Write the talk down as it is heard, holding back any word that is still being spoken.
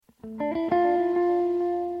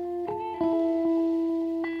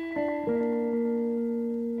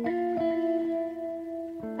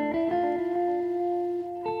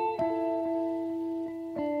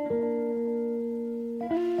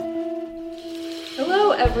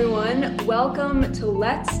everyone. Welcome to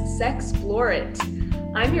Let's Sexplore It.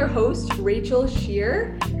 I'm your host, Rachel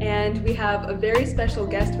Shear, and we have a very special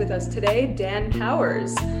guest with us today, Dan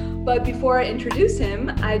Powers. But before I introduce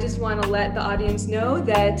him, I just want to let the audience know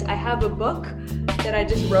that I have a book that I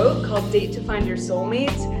just wrote called Date to Find Your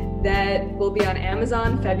Soulmate that will be on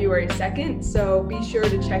Amazon February 2nd, so be sure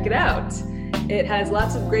to check it out. It has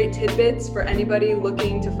lots of great tidbits for anybody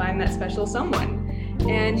looking to find that special someone.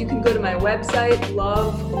 And you can go to my website,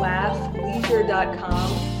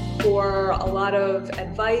 lovelaughleisure.com, for a lot of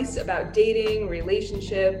advice about dating,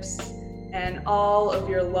 relationships, and all of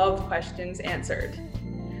your love questions answered.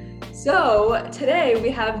 So today we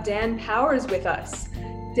have Dan Powers with us.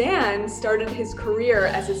 Dan started his career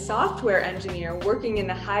as a software engineer working in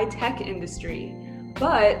the high-tech industry.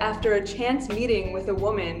 But after a chance meeting with a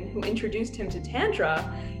woman who introduced him to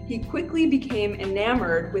Tantra, he quickly became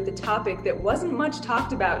enamored with a topic that wasn't much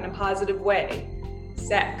talked about in a positive way: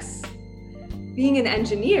 sex. Being an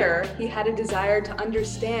engineer, he had a desire to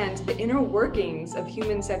understand the inner workings of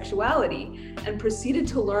human sexuality and proceeded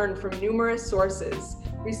to learn from numerous sources,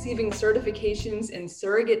 receiving certifications in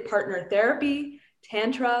surrogate partner therapy,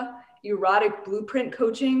 Tantra, erotic blueprint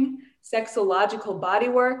coaching, sexological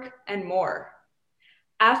bodywork, and more.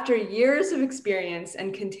 After years of experience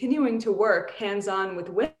and continuing to work hands-on with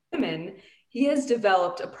women, he has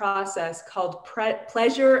developed a process called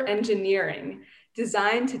pleasure engineering,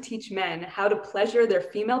 designed to teach men how to pleasure their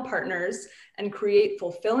female partners and create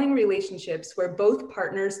fulfilling relationships where both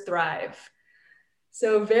partners thrive.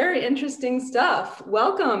 So very interesting stuff.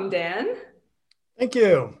 Welcome, Dan. Thank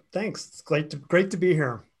you. Thanks. It's great to be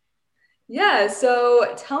here. Yeah,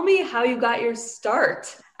 so tell me how you got your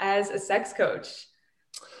start as a sex coach.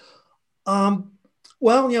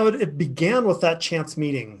 It began with that chance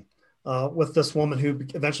meeting with this woman who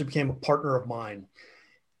eventually became a partner of mine.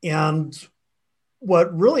 And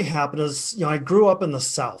what really happened is, I grew up in the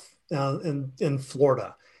South, in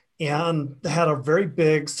Florida, and had a very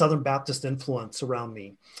big Southern Baptist influence around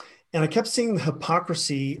me. And I kept seeing the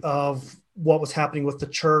hypocrisy of what was happening with the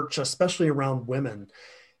church, especially around women.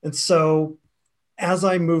 And so as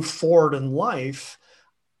I moved forward in life,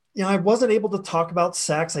 I wasn't able to talk about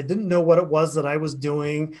sex. I didn't know what it was that I was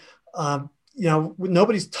doing.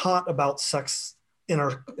 Nobody's taught about sex in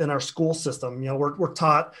our school system. We're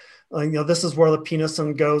taught, this is where the penis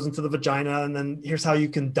goes into the vagina, and then here's how you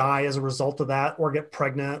can die as a result of that, or get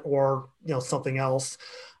pregnant, or something else,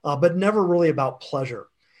 but never really about pleasure.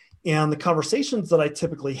 And the conversations that I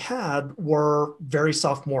typically had were very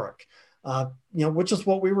sophomoric, which is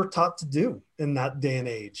what we were taught to do in that day and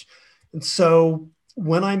age. And so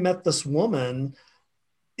when I met this woman,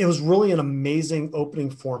 it was really an amazing opening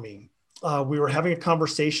for me. We were having a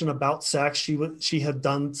conversation about sex. She had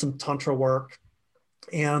done some Tantra work,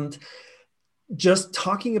 and just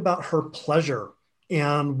talking about her pleasure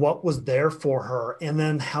and what was there for her, and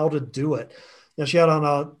then how to do it. She had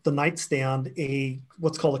on the nightstand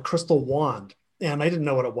what's called a crystal wand, and I didn't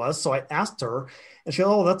know what it was. So I asked her, and she said,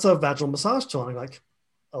 "Oh, that's a vaginal massage tool." And I'm like,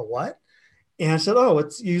 "A what?" And I said, "Oh,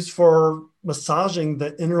 it's used for massaging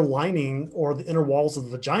the inner lining or the inner walls of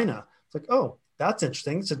the vagina." It's like, "Oh, that's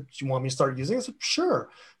interesting." She said, "Do you want me to start using it?" I said, "Sure."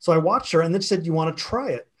 So I watched her, and then she said, "You want to try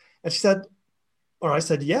it?" And I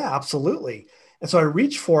said, "Yeah, absolutely." And so I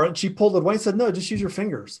reached for it, and she pulled it away and said, "No, just use your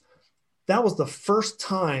fingers." That was the first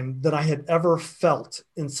time that I had ever felt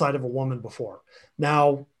inside of a woman before.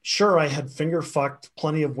 Now, sure, I had finger fucked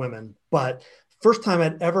plenty of women, but first time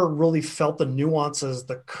I'd ever really felt the nuances,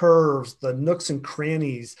 the curves, the nooks and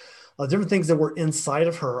crannies, different things that were inside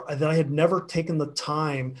of her that I had never taken the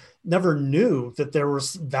time, never knew that there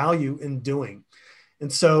was value in doing.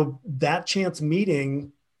 And so that chance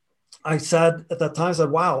meeting, I said at that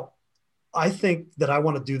time, wow, I think that I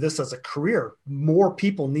want to do this as a career. More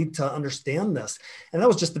people need to understand this. And that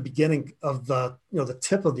was just the beginning of the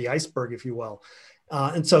tip of the iceberg, if you will.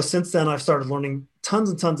 And so since then, I've started learning tons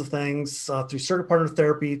and tons of things through surrogate partner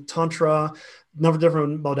therapy, Tantra, a number of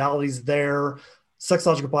different modalities there,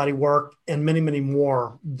 sexological body work, and many, many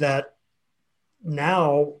more that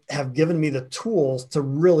now have given me the tools to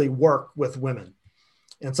really work with women.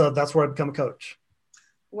 And so that's where I've become a coach.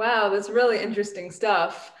 Wow, that's really interesting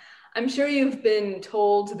stuff. I'm sure you've been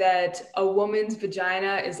told that a woman's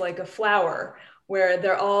vagina is like a flower, where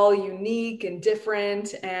they're all unique and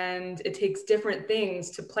different, and it takes different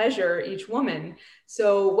things to pleasure each woman.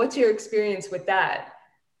 So what's your experience with that?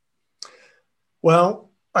 Well,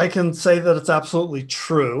 I can say that it's absolutely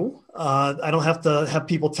true. I don't have to have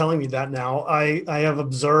people telling me that now. I have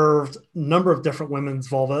observed a number of different women's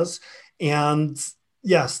vulvas, and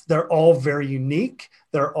yes, they're all very unique.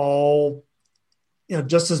 They're all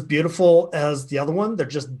just as beautiful as the other one. They're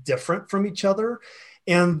just different from each other.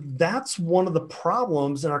 And that's one of the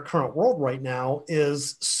problems in our current world right now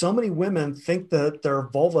is so many women think that their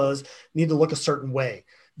vulvas need to look a certain way.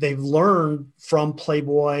 They've learned from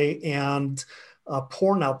Playboy and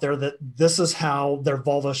porn out there that this is how their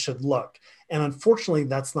vulva should look. And unfortunately,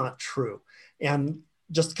 that's not true. And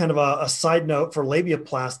just kind of a side note for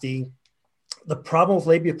labiaplasty, the problem with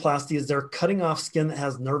labiaplasty is they're cutting off skin that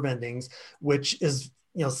has nerve endings, which is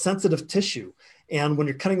sensitive tissue. And when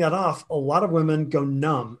you're cutting that off, a lot of women go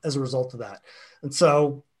numb as a result of that. And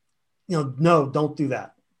so, no, don't do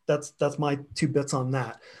that. That's my 2 bits on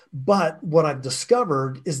that. But what I've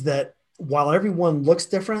discovered is that while everyone looks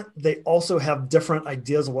different, they also have different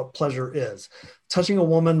ideas of what pleasure is. Touching a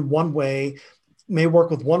woman one way may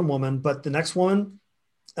work with one woman, but the next woman,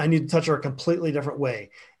 I need to touch her a completely different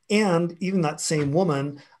way. And even that same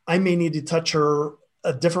woman, I may need to touch her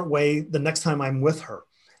a different way the next time I'm with her,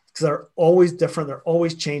 because they're always different. They're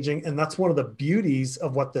always changing. And that's one of the beauties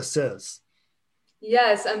of what this is.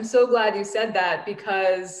 Yes, I'm so glad you said that,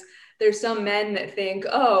 because there's some men that think,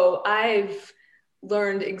 oh, I've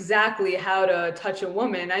learned exactly how to touch a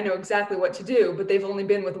woman. I know exactly what to do, but they've only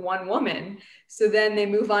been with one woman. So then they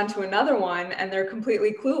move on to another one and they're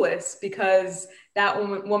completely clueless because that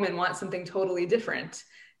woman wants something totally different.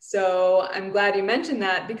 So I'm glad you mentioned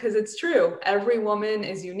that, because it's true. Every woman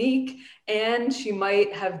is unique and she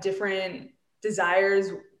might have different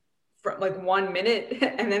desires for like 1 minute,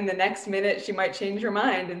 and then the next minute she might change her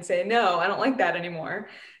mind and say, no, I don't like that anymore.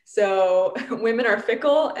 So women are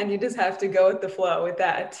fickle and you just have to go with the flow with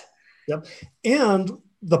that. Yep. And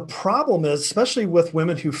the problem is, especially with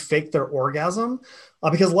women who fake their orgasm,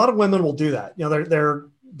 because a lot of women will do that.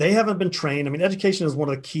 They haven't been trained. I mean, education is one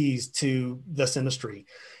of the keys to this industry.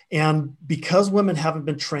 And because women haven't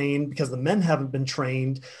been trained, because the men haven't been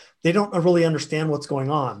trained, they don't really understand what's going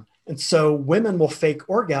on. And so women will fake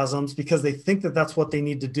orgasms because they think that that's what they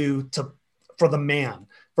need to do for the man,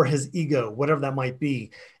 for his ego, whatever that might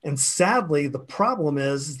be. And sadly, the problem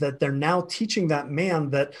is that they're now teaching that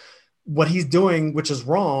man that what he's doing, which is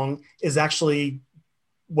wrong, is actually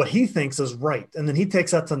what he thinks is right. And then he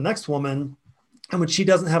takes that to the next woman. And when she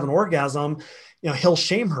doesn't have an orgasm, he'll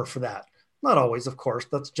shame her for that. Not always, of course,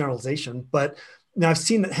 that's generalization. But now I've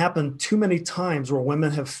seen it happen too many times where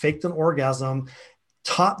women have faked an orgasm,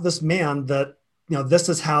 taught this man that, this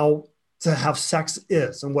is how to have sex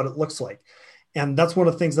is and what it looks like. And that's one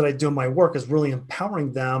of the things that I do in my work, is really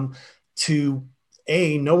empowering them to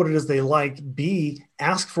A, know what it is they like, B,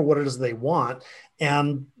 ask for what it is they want,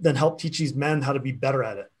 and then help teach these men how to be better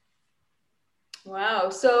at it. Wow.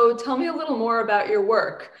 So tell me a little more about your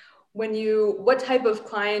work. What type of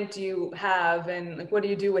client do you have, and what do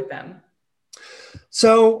you do with them?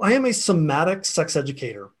 So I am a somatic sex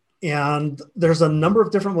educator, and there's a number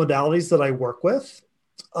of different modalities that I work with.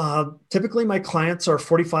 Typically my clients are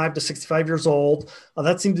 45 to 65 years old.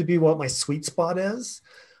 That seems to be what my sweet spot is.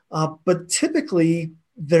 But typically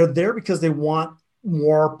they're there because they want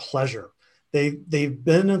more pleasure. They've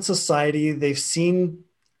been in society. They've seen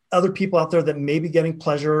other people out there that may be getting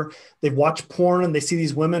pleasure. They've watched porn and they see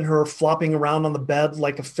these women who are flopping around on the bed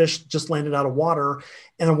like a fish just landed out of water,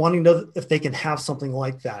 and are wanting to know if they can have something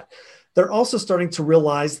like that. They're also starting to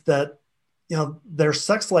realize that their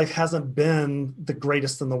sex life hasn't been the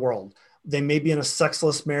greatest in the world. They may be in a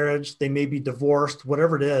sexless marriage, they may be divorced,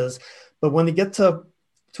 whatever it is. But when they get to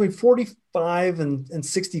between 45 and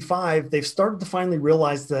 65, they've started to finally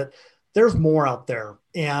realize that there's more out there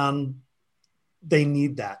and they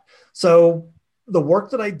need that. So the work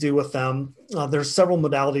that I do with them, there's several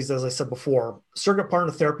modalities, as I said before. Surrogate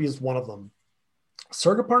partner therapy is one of them.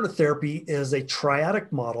 Surrogate partner therapy is a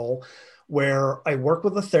triadic model where I work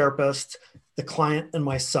with a therapist, the client, and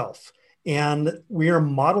myself. And we are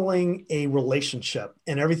modeling a relationship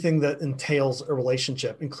and everything that entails a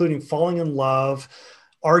relationship, including falling in love,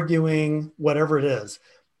 arguing, whatever it is.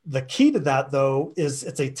 The key to that, though, is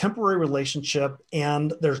it's a temporary relationship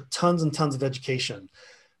and there's tons and tons of education.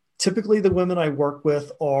 Typically, the women I work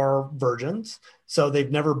with are virgins. So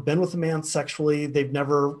they've never been with a man sexually.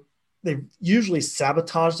 They've usually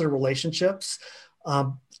sabotaged their relationships.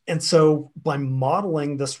 And so by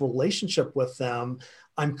modeling this relationship with them,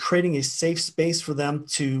 I'm creating a safe space for them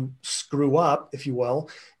to screw up, if you will,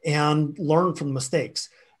 and learn from mistakes.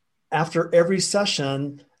 After every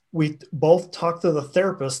session, we both talk to the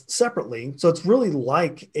therapist separately. So it's really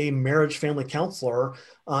like a marriage family counselor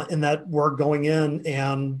in that we're going in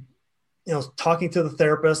and talking to the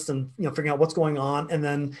therapist and figuring out what's going on, and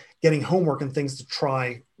then getting homework and things to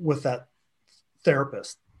try with that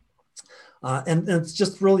therapist. And it's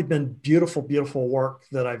just really been beautiful, beautiful work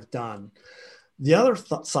that I've done. The other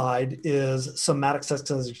side is somatic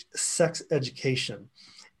sex education.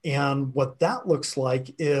 And what that looks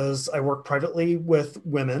like is I work privately with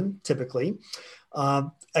women, typically.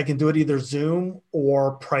 I can do it either Zoom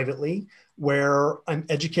or privately, where I'm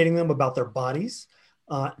educating them about their bodies,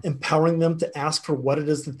 empowering them to ask for what it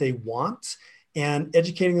is that they want, and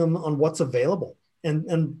educating them on what's available,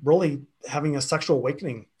 and really having a sexual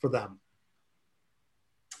awakening for them.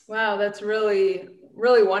 Wow, that's really,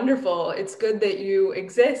 really wonderful. It's good that you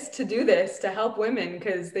exist to do this, to help women,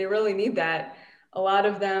 because they really need that. A lot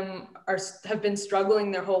of them have been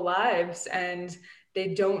struggling their whole lives and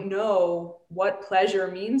they don't know what pleasure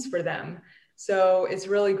means for them. So it's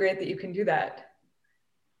really great that you can do that.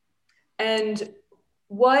 And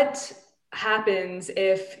what happens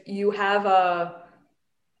if you have a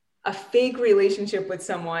fake relationship with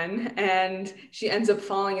someone and she ends up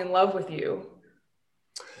falling in love with you?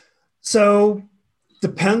 So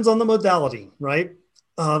depends on the modality, right?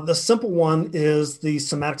 The simple one is the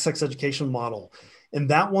somatic sex education model. In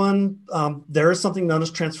that one, there is something known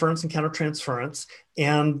as transference and countertransference.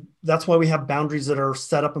 And that's why we have boundaries that are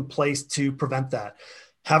set up in place to prevent that.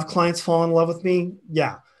 Have clients fall in love with me?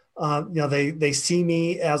 Yeah. They see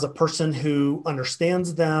me as a person who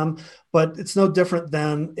understands them, but it's no different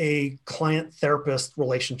than a client-therapist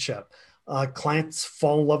relationship. Clients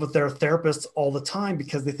fall in love with their therapists all the time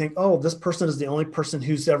because they think, oh, this person is the only person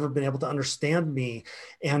who's ever been able to understand me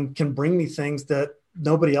and can bring me things that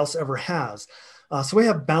nobody else ever has. So we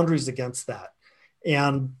have boundaries against that.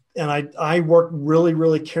 And I work really,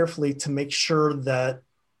 really carefully to make sure that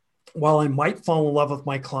while I might fall in love with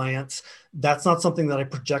my clients, that's not something that I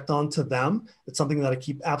project onto them. It's something that I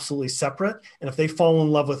keep absolutely separate. And if they fall in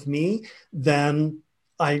love with me, then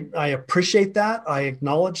I appreciate that. I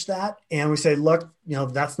acknowledge that. And we say, look,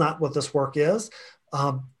 that's not what this work is.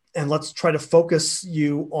 And let's try to focus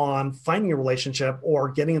you on finding a relationship or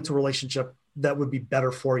getting into a relationship that would be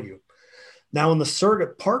better for you. Now, in the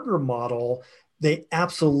surrogate partner model, they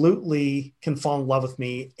absolutely can fall in love with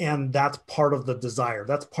me. And that's part of the desire.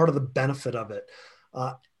 That's part of the benefit of it.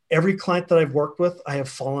 Every client that I've worked with, I have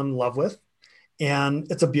fallen in love with. And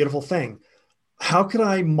it's a beautiful thing. How could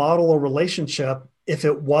I model a relationship if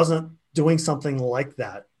it wasn't doing something like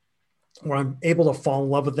that, where I'm able to fall in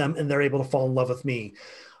love with them and they're able to fall in love with me?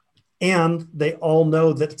 And they all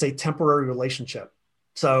know that it's a temporary relationship.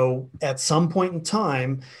 So at some point in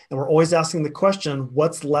time, and we're always asking the question,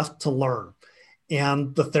 what's left to learn?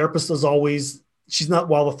 And the therapist is always,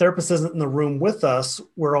 while the therapist isn't in the room with us,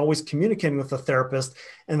 we're always communicating with the therapist,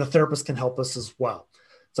 and the therapist can help us as well.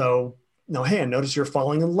 So, hey, I notice you're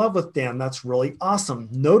falling in love with Dan. That's really awesome.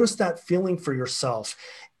 Notice that feeling for yourself.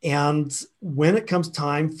 And when it comes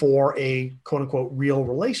time for a quote unquote real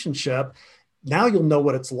relationship, now you'll know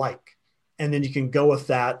what it's like. And then you can go with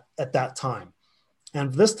that at that time.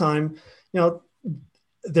 And this time,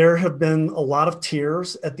 there have been a lot of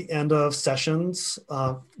tears at the end of sessions,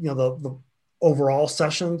 the overall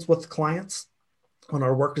sessions with clients when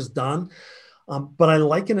our work is done. But I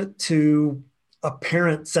liken it to a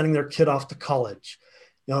parent sending their kid off to college.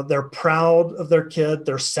 They're proud of their kid.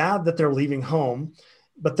 They're sad that they're leaving home,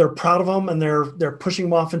 but they're proud of them, and they're pushing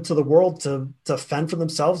them off into the world to fend for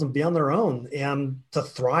themselves and be on their own and to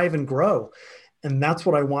thrive and grow. And that's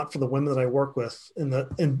what I want for the women that I work with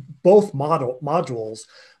in both modules.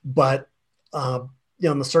 But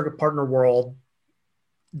in the surrogate partner world,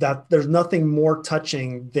 that there's nothing more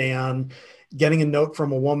touching than getting a note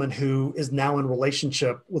from a woman who is now in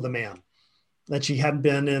relationship with a man that she hadn't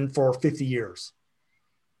been in for 50 years.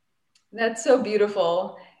 That's so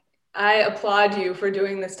beautiful. I applaud you for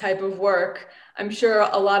doing this type of work. I'm sure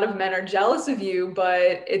a lot of men are jealous of you,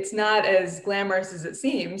 but it's not as glamorous as it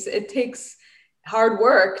seems. It takes hard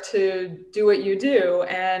work to do what you do,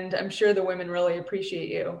 and I'm sure the women really appreciate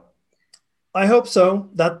you. I hope so.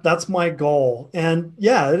 That's my goal. And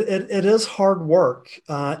yeah, it is hard work.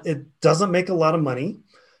 It doesn't make a lot of money.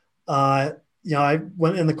 I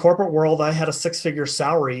went in the corporate world, I had a 6-figure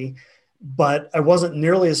salary, but I wasn't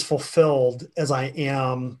nearly as fulfilled as I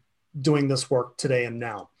am doing this work today and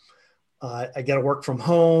now. I get to work from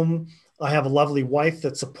home. I have a lovely wife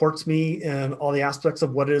that supports me in all the aspects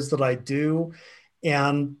of what it is that I do.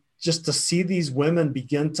 And just to see these women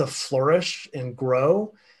begin to flourish and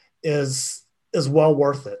grow is well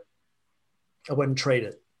worth it. I wouldn't trade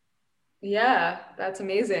it. Yeah, that's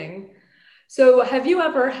amazing. So have you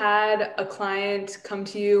ever had a client come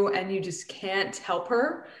to you and you just can't help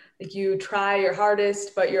her? Like you try your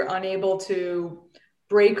hardest, but you're unable to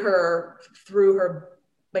break her through her,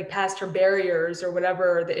 like past her barriers or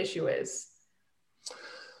whatever the issue is?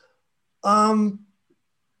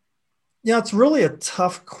 It's really a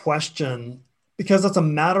tough question because it's a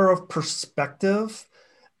matter of perspective.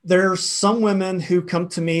 There's some women who come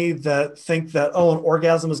to me that think that, oh, an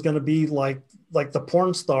orgasm is going to be like the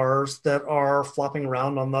porn stars that are flopping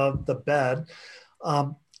around on the bed.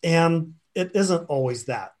 And it isn't always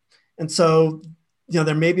that. And so,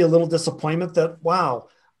 there may be a little disappointment that, wow,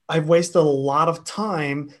 I've wasted a lot of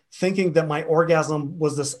time thinking that my orgasm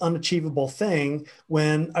was this unachievable thing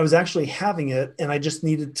when I was actually having it. And I just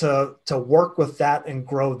needed to work with that and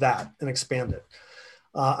grow that and expand it.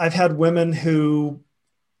 I've had women who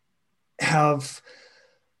have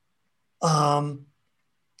not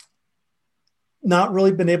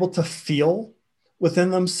really been able to feel within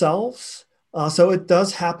themselves. So it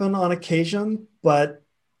does happen on occasion, but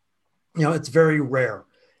it's very rare.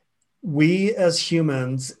 We as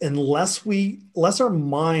humans, unless our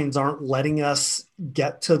minds aren't letting us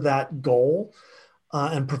get to that goal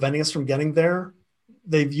and preventing us from getting there,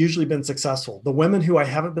 they've usually been successful. The women who I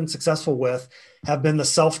haven't been successful with have been the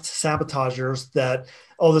self-sabotagers that,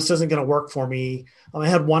 oh, this isn't going to work for me. I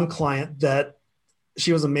had one client that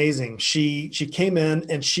she was amazing. She came in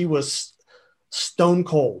and she was stone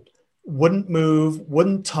cold, wouldn't move,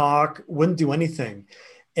 wouldn't talk, wouldn't do anything.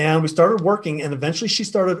 And we started working and eventually she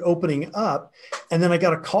started opening up. And then I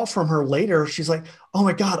got a call from her later. She's like, oh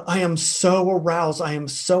my God, I am so aroused. I am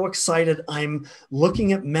so excited. I'm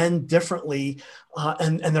looking at men differently.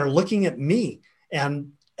 And they're looking at me.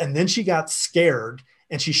 And then she got scared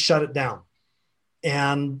and she shut it down.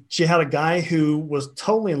 And she had a guy who was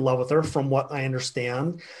totally in love with her, from what I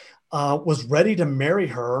understand, was ready to marry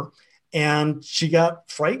her. And she got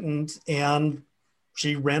frightened and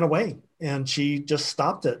she ran away and she just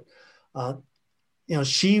stopped it.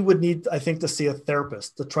 She would need, I think, to see a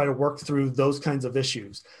therapist to try to work through those kinds of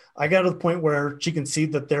issues. I got to the point where she can see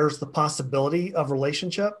that there's the possibility of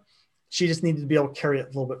relationship. She just needed to be able to carry it a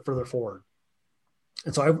little bit further forward.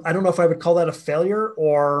 And so I don't know if I would call that a failure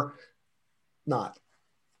or not.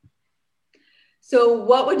 So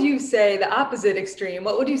what would you say, the opposite extreme,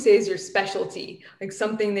 what would you say is your specialty? Like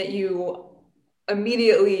something that you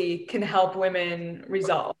immediately can help women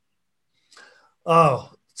resolve?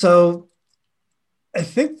 Oh, so I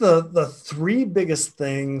think the three biggest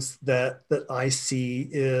things that I see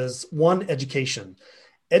is, one, education.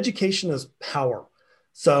 Education is power.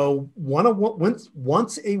 So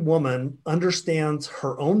once a woman understands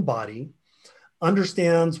her own body,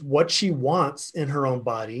 understands what she wants in her own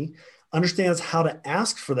body, understands how to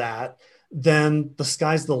ask for that, then the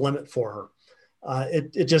sky's the limit for her.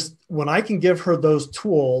 It just, when I can give her those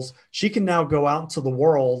tools, she can now go out into the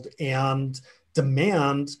world and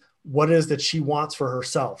demand what it is that she wants for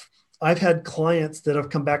herself. I've had clients that have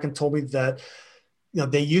come back and told me that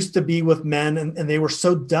they used to be with men and they were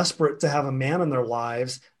so desperate to have a man in their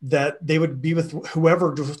lives that they would be with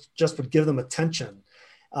whoever just would give them attention,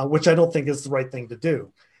 which I don't think is the right thing to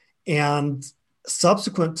do. And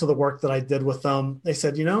subsequent to the work that I did with them, they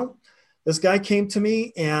said, this guy came to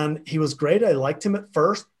me and he was great. I liked him at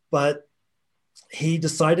first, but he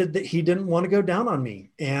decided that he didn't want to go down on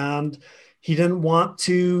me and he didn't want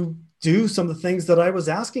to do some of the things that I was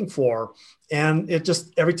asking for. And it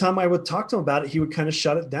just, every time I would talk to him about it, he would kind of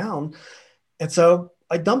shut it down. And so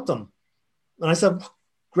I dumped him. And I said,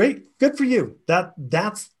 great, good for you.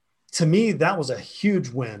 That's, to me, that was a huge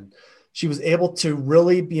win. She was able to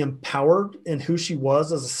really be empowered in who she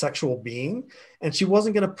was as a sexual being. And she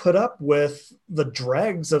wasn't going to put up with the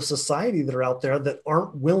dregs of society that are out there that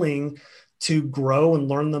aren't willing to grow and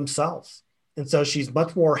learn themselves. And so she's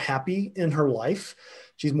much more happy in her life.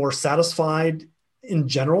 She's more satisfied in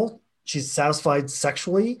general. She's satisfied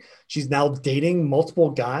sexually. She's now dating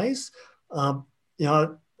multiple guys. I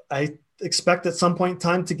expect at some point in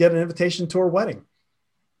time to get an invitation to her wedding.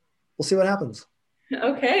 We'll see what happens.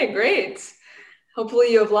 Okay, great.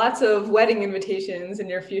 Hopefully you have lots of wedding invitations in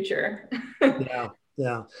your future.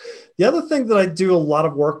 Yeah. The other thing that I do a lot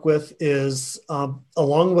of work with is,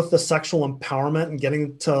 along with the sexual empowerment and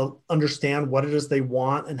getting to understand what it is they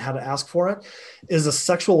want and how to ask for it, is a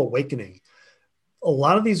sexual awakening. A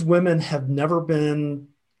lot of these women have never been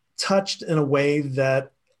touched in a way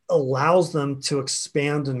that allows them to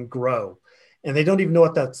expand and grow. And they don't even know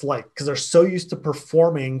what that's like because they're so used to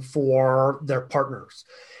performing for their partners.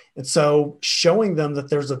 And so showing them that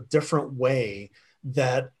there's a different way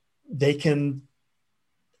that they can,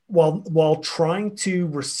 while trying to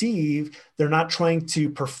receive, they're not trying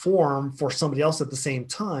to perform for somebody else at the same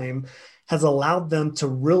time, has allowed them to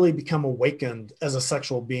really become awakened as a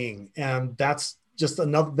sexual being. And that's just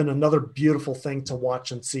been another beautiful thing to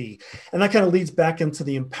watch and see. And that kind of leads back into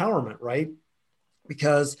the empowerment, right?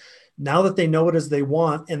 Because now that they know it as they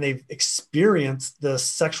want and they've experienced the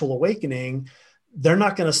sexual awakening, they're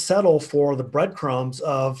not going to settle for the breadcrumbs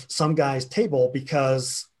of some guy's table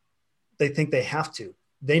because they think they have to.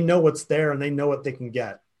 They know what's there and they know what they can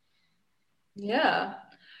get. Yeah.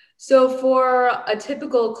 So for a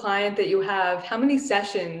typical client that you have, how many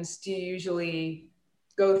sessions do you usually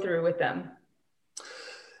go through with them?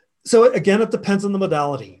 So again, it depends on the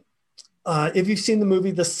modality. If you've seen the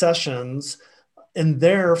movie The Sessions, and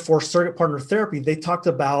there for surrogate partner therapy, they talked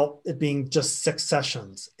about it being just 6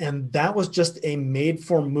 sessions. And that was just a made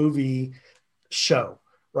for movie show,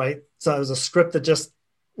 right? So it was a script that just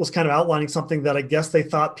was kind of outlining something that I guess they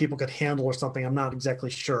thought people could handle or something. I'm not exactly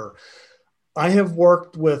sure. I have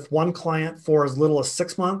worked with one client for as little as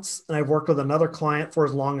 6 months, and I've worked with another client for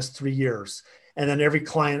as long as 3 years. And then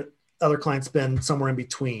other client's been somewhere in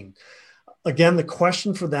between. Again, the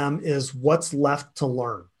question for them is what's left to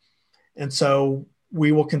learn? And so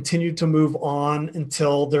we will continue to move on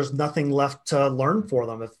until there's nothing left to learn for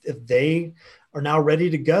them. If they are now ready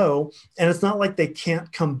to go, and it's not like they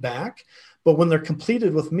can't come back, but when they're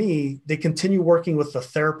completed with me, they continue working with the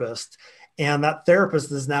therapist. And that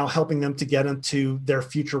therapist is now helping them to get into their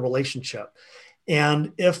future relationship.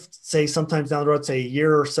 And if, say, sometimes down the road, say a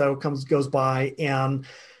year or so goes by, and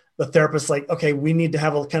the therapist's like, okay, we need to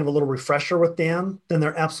have a kind of a little refresher with Dan, then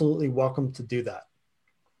they're absolutely welcome to do that.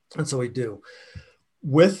 And so we do.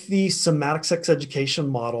 With the somatic sex education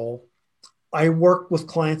model, I work with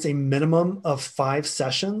clients a minimum of 5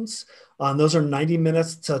 sessions. Those are 90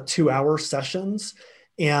 minutes to 2-hour sessions.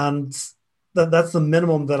 And that's the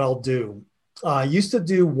minimum that I'll do. I used to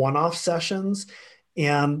do one-off sessions,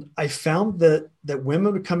 and I found that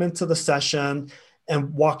women would come into the session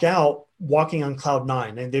and walk out walking on cloud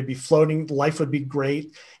 9, and they'd be floating. Life would be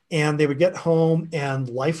great. And they would get home and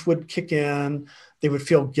life would kick in. They would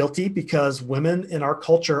feel guilty because women in our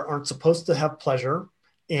culture aren't supposed to have pleasure,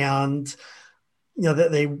 and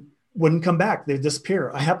that they wouldn't come back. They'd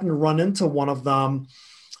disappear. I happened to run into one of them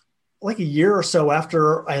like a year or so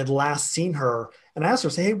after I had last seen her, and I asked her,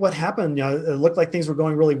 say, hey, what happened? It looked like things were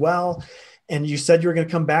going really well, and you said you were going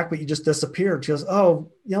to come back, but you just disappeared. She goes,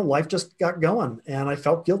 oh, life just got going, and I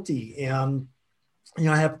felt guilty, and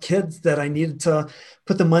I have kids that I needed to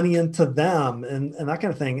put the money into them, and that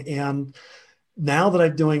kind of thing. And now that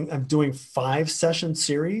I'm doing 5 session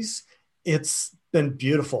series, it's been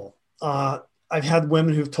beautiful. I've had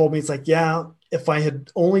women who've told me, it's like, yeah, if I had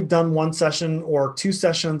only done 1 session or 2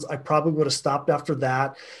 sessions, I probably would have stopped after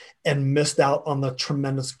that and missed out on the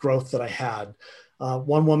tremendous growth that I had.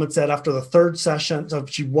 One woman said after the 3rd session, so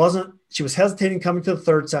she was hesitating coming to the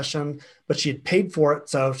 3rd session, but she had paid for it.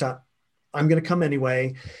 So she thought, I'm going to come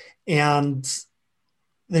anyway. And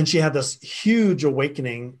then she had this huge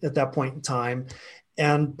awakening at that point in time.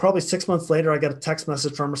 And probably 6 months later, I got a text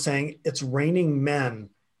message from her saying, it's raining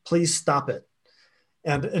men. Please stop it.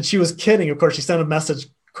 And she was kidding. Of course, she sent a message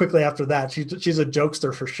quickly after that. She's a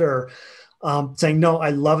jokester for sure, saying, no,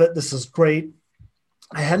 I love it. This is great.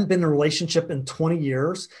 I hadn't been in a relationship in 20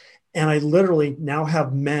 years. And I literally now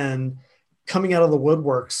have men coming out of the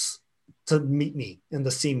woodworks to meet me and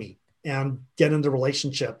to see me and get into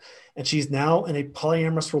relationship. And she's now in a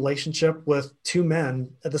polyamorous relationship with 2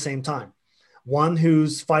 men at the same time. One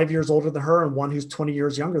who's 5 years older than her and one who's 20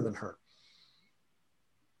 years younger than her.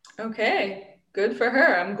 Okay, good for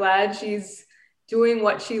her. I'm glad she's doing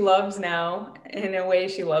what she loves now in a way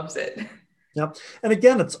she loves it. Yep. And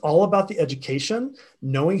again, it's all about the education,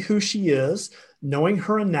 knowing who she is, knowing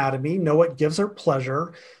her anatomy, know what gives her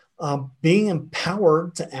pleasure, being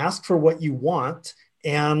empowered to ask for what you want,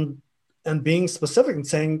 and being specific and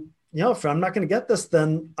saying, if I'm not going to get this,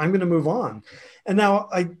 then I'm going to move on. And now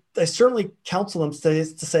I certainly counsel them to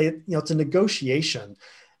say, it's a negotiation.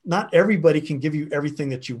 Not everybody can give you everything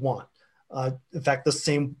that you want. In fact, the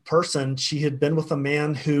same person, she had been with a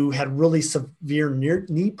man who had really severe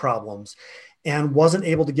knee problems and wasn't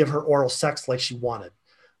able to give her oral sex like she wanted.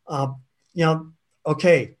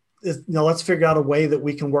 Okay, let's figure out a way that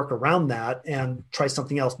we can work around that and try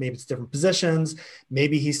something else. Maybe it's different positions.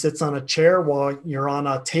 Maybe he sits on a chair while you're on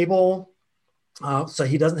a table, so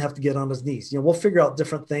he doesn't have to get on his knees. We'll figure out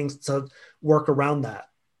different things to work around that,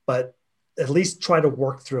 but at least try to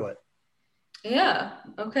work through it. Yeah.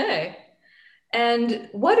 Okay. And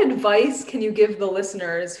what advice can you give the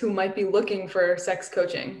listeners who might be looking for sex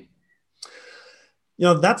coaching?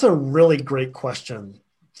 That's a really great question.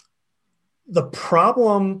 The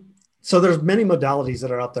problem, so there's many modalities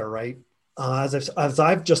that are out there, right? As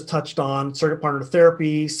I've just touched on, surrogate partner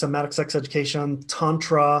therapy, somatic sex education,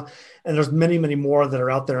 tantra, and there's many, many more that are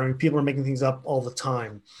out there. I mean, people are making things up all the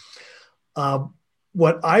time.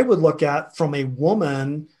 What I would look at from a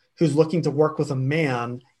woman who's looking to work with a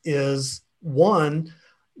man is, one,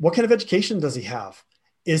 what kind of education does he have?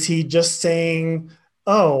 Is he just saying,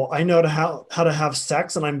 oh, I know how to have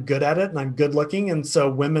sex and I'm good at it and I'm good looking, and so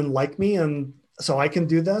women like me and so I can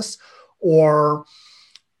do this? Or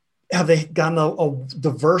have they gotten a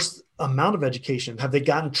diverse amount of education? Have they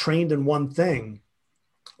gotten trained in one thing?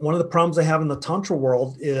 One of the problems I have in the Tantra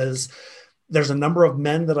world is there's a number of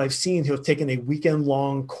men that I've seen who have taken a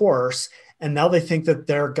weekend-long course, and now they think that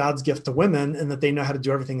they're God's gift to women and that they know how to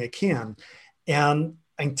do everything they can. And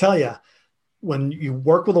I can tell you, when you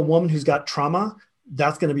work with a woman who's got trauma,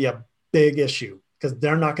 that's going to be a big issue because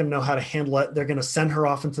they're not going to know how to handle it. They're going to send her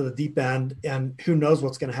off into the deep end, and who knows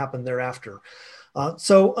what's going to happen thereafter.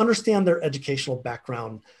 So understand their educational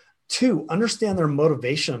background. 2, understand their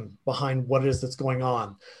motivation behind what it is that's going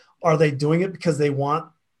on. Are they doing it because they want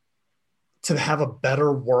to have a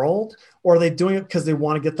better world, or are they doing it because they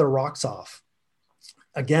want to get their rocks off?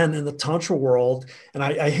 Again, in the Tantra world, and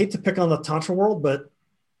I hate to pick on the Tantra world, but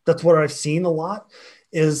that's what I've seen a lot,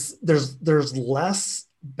 is there's less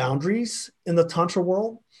boundaries in the Tantra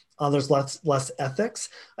world. There's less ethics.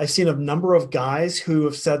 I've seen a number of guys who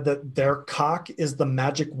have said that their cock is the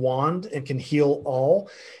magic wand and can heal all,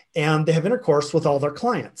 and they have intercourse with all their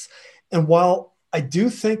clients. And while I do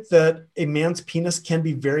think that a man's penis can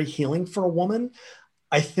be very healing for a woman,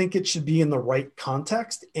 I think it should be in the right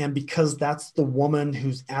context, and because that's the woman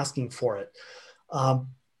who's asking for it.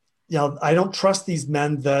 I don't trust these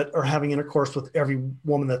men that are having intercourse with every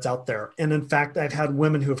woman that's out there. And in fact, I've had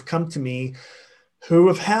women who have come to me who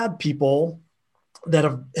have had people that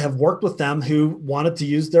have worked with them who wanted to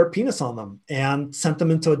use their penis on them and sent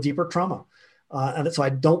them into a deeper trauma. And so I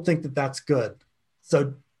don't think that that's good.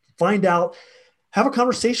 So find out, have a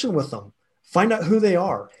conversation with them, find out who they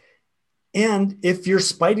are. And if your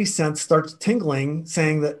spidey sense starts tingling,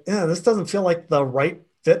 saying that, this doesn't feel like the right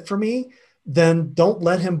fit for me, then don't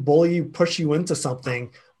let him bully you, push you into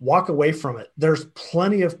something, walk away from it. There's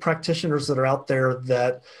plenty of practitioners that are out there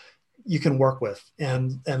that you can work with,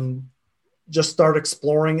 and just start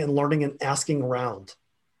exploring and learning and asking around,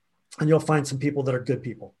 and you'll find some people that are good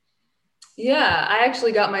people. Yeah, I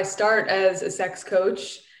actually got my start as a sex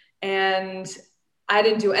coach, and I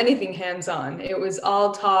didn't do anything hands-on. It was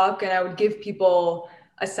all talk, and I would give people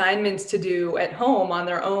assignments to do at home on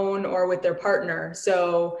their own or with their partner.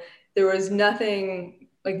 So there was nothing,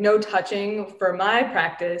 like no touching for my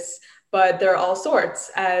practice, but there are all sorts,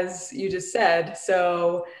 as you just said.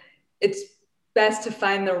 So it's best to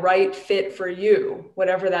find the right fit for you,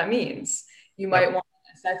 whatever that means. You might want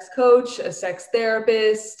a sex coach, a sex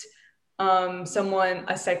therapist,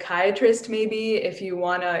 a psychiatrist, maybe, if you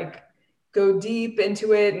want to go deep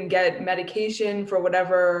into it and get medication for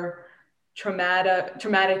whatever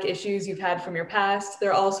traumatic issues you've had from your past. There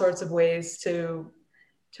are all sorts of ways to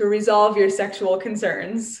resolve your sexual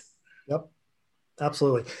concerns. Yep.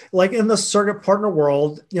 Absolutely. Like in the surrogate partner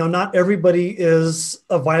world, not everybody is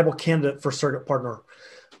a viable candidate for surrogate partner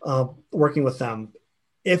working with them.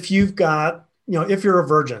 If you've got, if you're a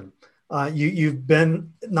virgin, you've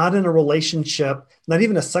been not in a relationship, not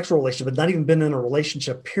even a sexual relationship, but not even been in a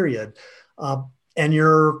relationship, period, and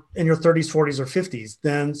you're in your 30s, 40s, or 50s,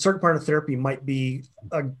 then surrogate partner therapy might be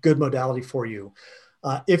a good modality for you.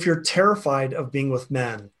 If you're terrified of being with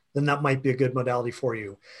men, then that might be a good modality for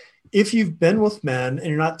you. If you've been with men and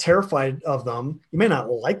you're not terrified of them, you may not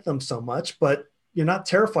like them so much, but you're not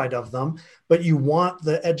terrified of them, but you want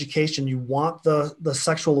the education, you want the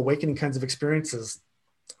sexual awakening kinds of experiences,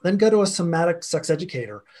 then go to a somatic sex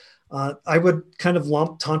educator. I would kind of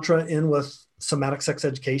lump Tantra in with somatic sex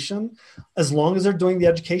education, as long as they're doing the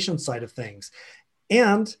education side of things.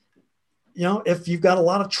 And, if you've got a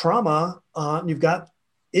lot of trauma, and you've got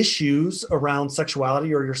issues around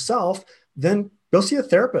sexuality or yourself, then go see a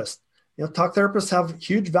therapist. Talk therapists have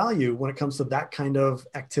huge value when it comes to that kind of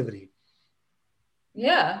activity.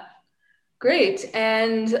 Yeah, great.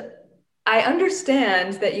 And I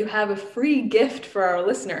understand that you have a free gift for our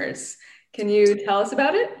listeners. Can you tell us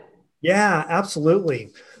about it? Yeah,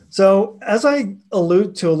 absolutely. So as I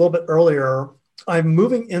alluded to a little bit earlier, I'm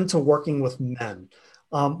moving into working with men.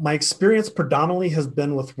 My experience predominantly has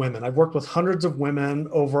been with women. I've worked with hundreds of women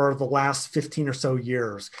over the last 15 or so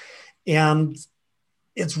years. And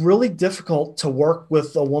it's really difficult to work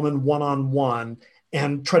with a woman one-on-one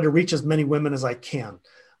and try to reach as many women as I can.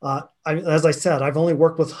 As I said, I've only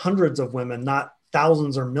worked with hundreds of women, not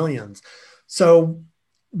thousands or millions. So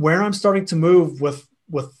where I'm starting to move with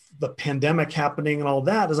the pandemic happening and all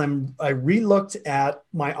that is I re-looked at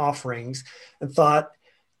my offerings and thought,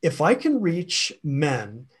 if I can reach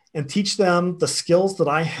men and teach them the skills that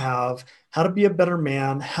I have, how to be a better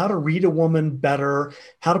man, how to read a woman better,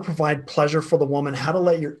 how to provide pleasure for the woman, how to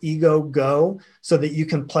let your ego go so that you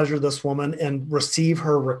can pleasure this woman and receive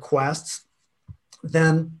her requests,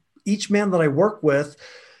 then each man that I work with,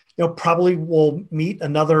 probably will meet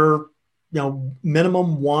another,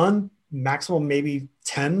 minimum one, maximum maybe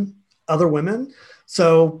 10 other women.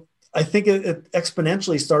 So I think it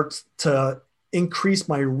exponentially starts to increase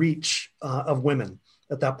my reach of women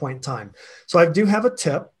at that point in time. So I do have a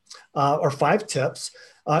tip or 5 tips.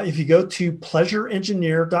 If you go to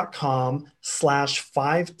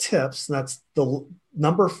pleasureengineer.com/5 tips, that's the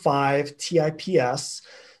number 5 TIPS,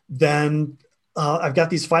 then I've got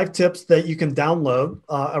these 5 tips that you can download.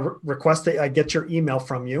 I request that I get your email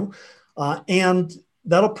from you. And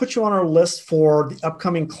that'll put you on our list for the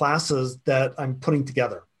upcoming classes that I'm putting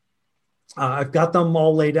together. I've got them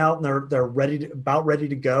all laid out and they're about ready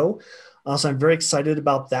to go. So I'm very excited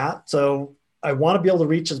about that. So I want to be able to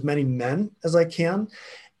reach as many men as I can.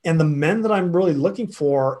 And the men that I'm really looking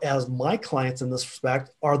for as my clients in this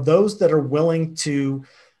respect are those that are willing to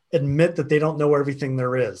admit that they don't know everything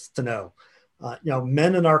there is to know.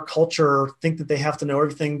 Men in our culture think that they have to know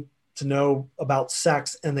everything to know about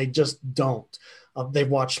sex, and they just don't. They've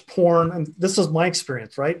watched porn, and this is my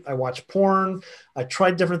experience, right? I watched porn. I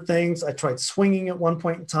tried different things. I tried swinging at one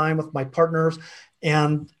point in time with my partners,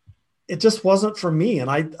 and it just wasn't for me. And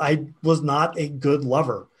I was not a good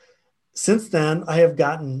lover. Since then, I have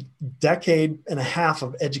gotten a decade and a half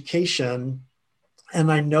of education,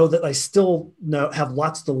 and I know that I still have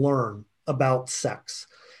lots to learn about sex.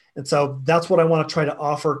 And so that's what I want to try to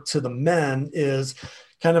offer to the men is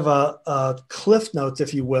kind of a cliff notes,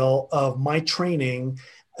 if you will, of my training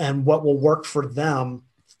and what will work for them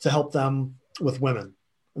to help them with women.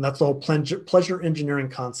 And that's the whole pleasure engineering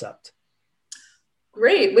concept.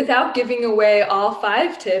 Great. Without giving away all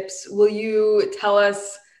 5 tips, will you tell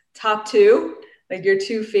us top 2, like your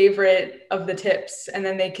 2 favorite of the tips, and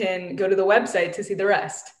then they can go to the website to see the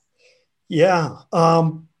rest? Yeah.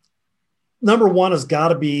 Number 1 has got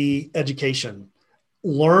to be education.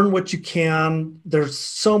 Learn what you can. There's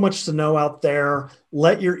so much to know out there.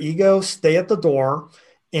 Let your ego stay at the door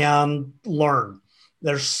and learn.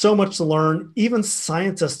 There's so much to learn. Even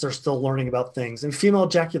scientists are still learning about things. And female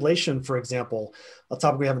ejaculation, for example, a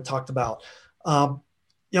topic we haven't talked about. Some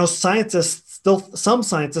scientists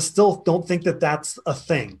still don't think that that's a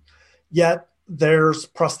thing. Yet there's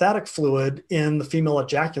prostatic fluid in the female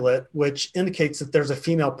ejaculate, which indicates that there's a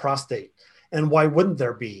female prostate. And why wouldn't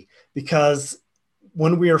there be? Because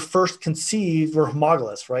when we are first conceived, we're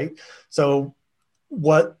homologous, right? So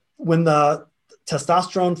when the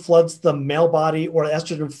testosterone floods the male body or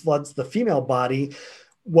estrogen floods the female body,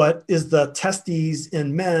 what is the testes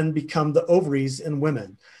in men become the ovaries in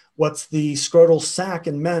women. What's the scrotal sac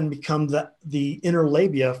in men become the inner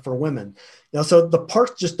labia for women. So the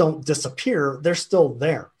parts just don't disappear. They're still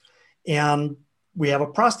there. And we have a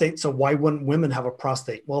prostate. So why wouldn't women have a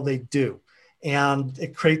prostate? Well, they do. And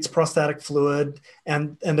it creates prostatic fluid,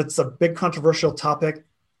 and it's a big controversial topic,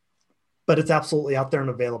 but it's absolutely out there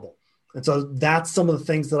and available. And so that's some of the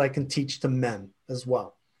things that I can teach to men as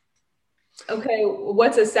well. Okay.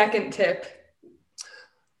 What's a second tip?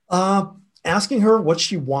 Asking her what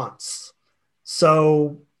she wants.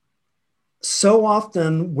 So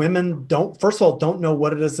often women don't know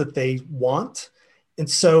what it is that they want. And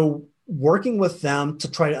so working with them to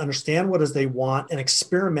try to understand what it is they want and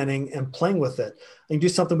experimenting and playing with it. I can do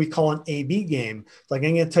something we call an A-B game. Like,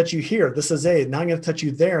 I'm going to touch you here. This is A. Now I'm going to touch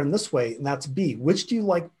you there in this way, and that's B. Which do you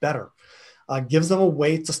like better? Gives them a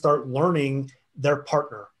way to start learning their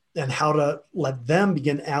partner and how to let them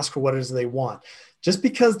begin to ask for what it is they want. Just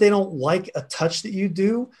because they don't like a touch that you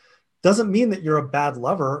do doesn't mean that you're a bad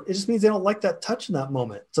lover. It just means they don't like that touch in that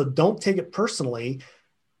moment. So don't take it personally.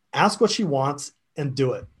 Ask what she wants and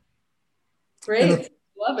do it. Great.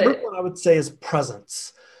 Love it. What I would say is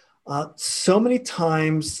presence. So many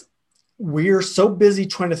times we're so busy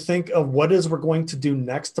trying to think of what is we're going to do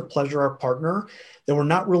next to pleasure our partner that we're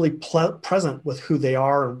not really present with who they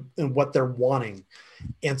are and what they're wanting.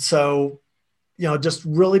 And so, just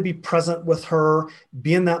really be present with her,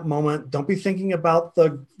 be in that moment. Don't be thinking about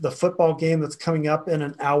the football game that's coming up in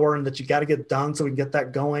an hour and that you got to get done so we can get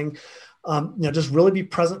that going. Just really be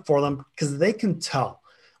present for them because they can tell.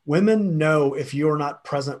 Women know if you're not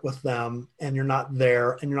present with them and you're not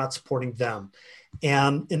there and you're not supporting them.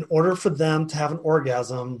 And in order for them to have an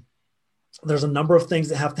orgasm, there's a number of things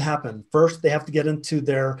that have to happen. First, they have to get into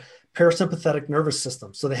their parasympathetic nervous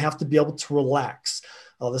system. So they have to be able to relax.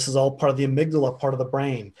 This is all part of the amygdala, part of the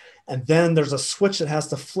brain. And then there's a switch that has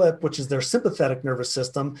to flip, which is their sympathetic nervous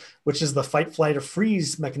system, which is the fight, flight, or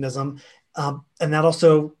freeze mechanism. And that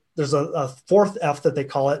also, there's a fourth F that they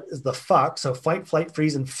call it, is the fuck. So fight, flight,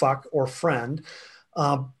 freeze, and fuck, or friend.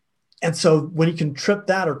 And so when you can trip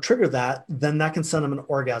that or trigger that, then that can send them an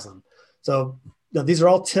orgasm. So these are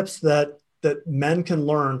all tips that men can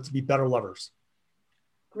learn to be better lovers.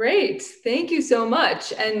 Great. Thank you so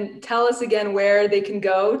much. And tell us again where they can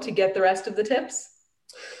go to get the rest of the tips.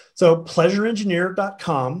 So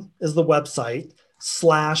pleasureengineer.com is the website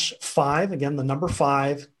 /5, again, the number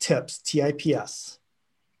 5 tips, TIPS.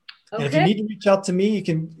 Okay. And if you need to reach out to me, you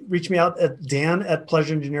can reach me out at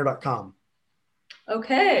dan@pleasureengineer.com.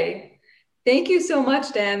 Okay. Thank you so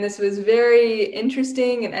much, Dan. This was very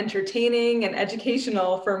interesting and entertaining and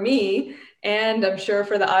educational for me, and I'm sure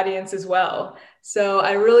for the audience as well. So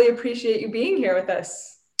I really appreciate you being here with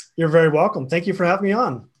us. You're very welcome. Thank you for having me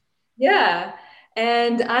on. Yeah.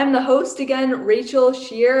 And I'm the host again, Rachel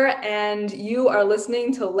Shear, and you are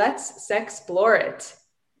listening to Let's Sexplore It.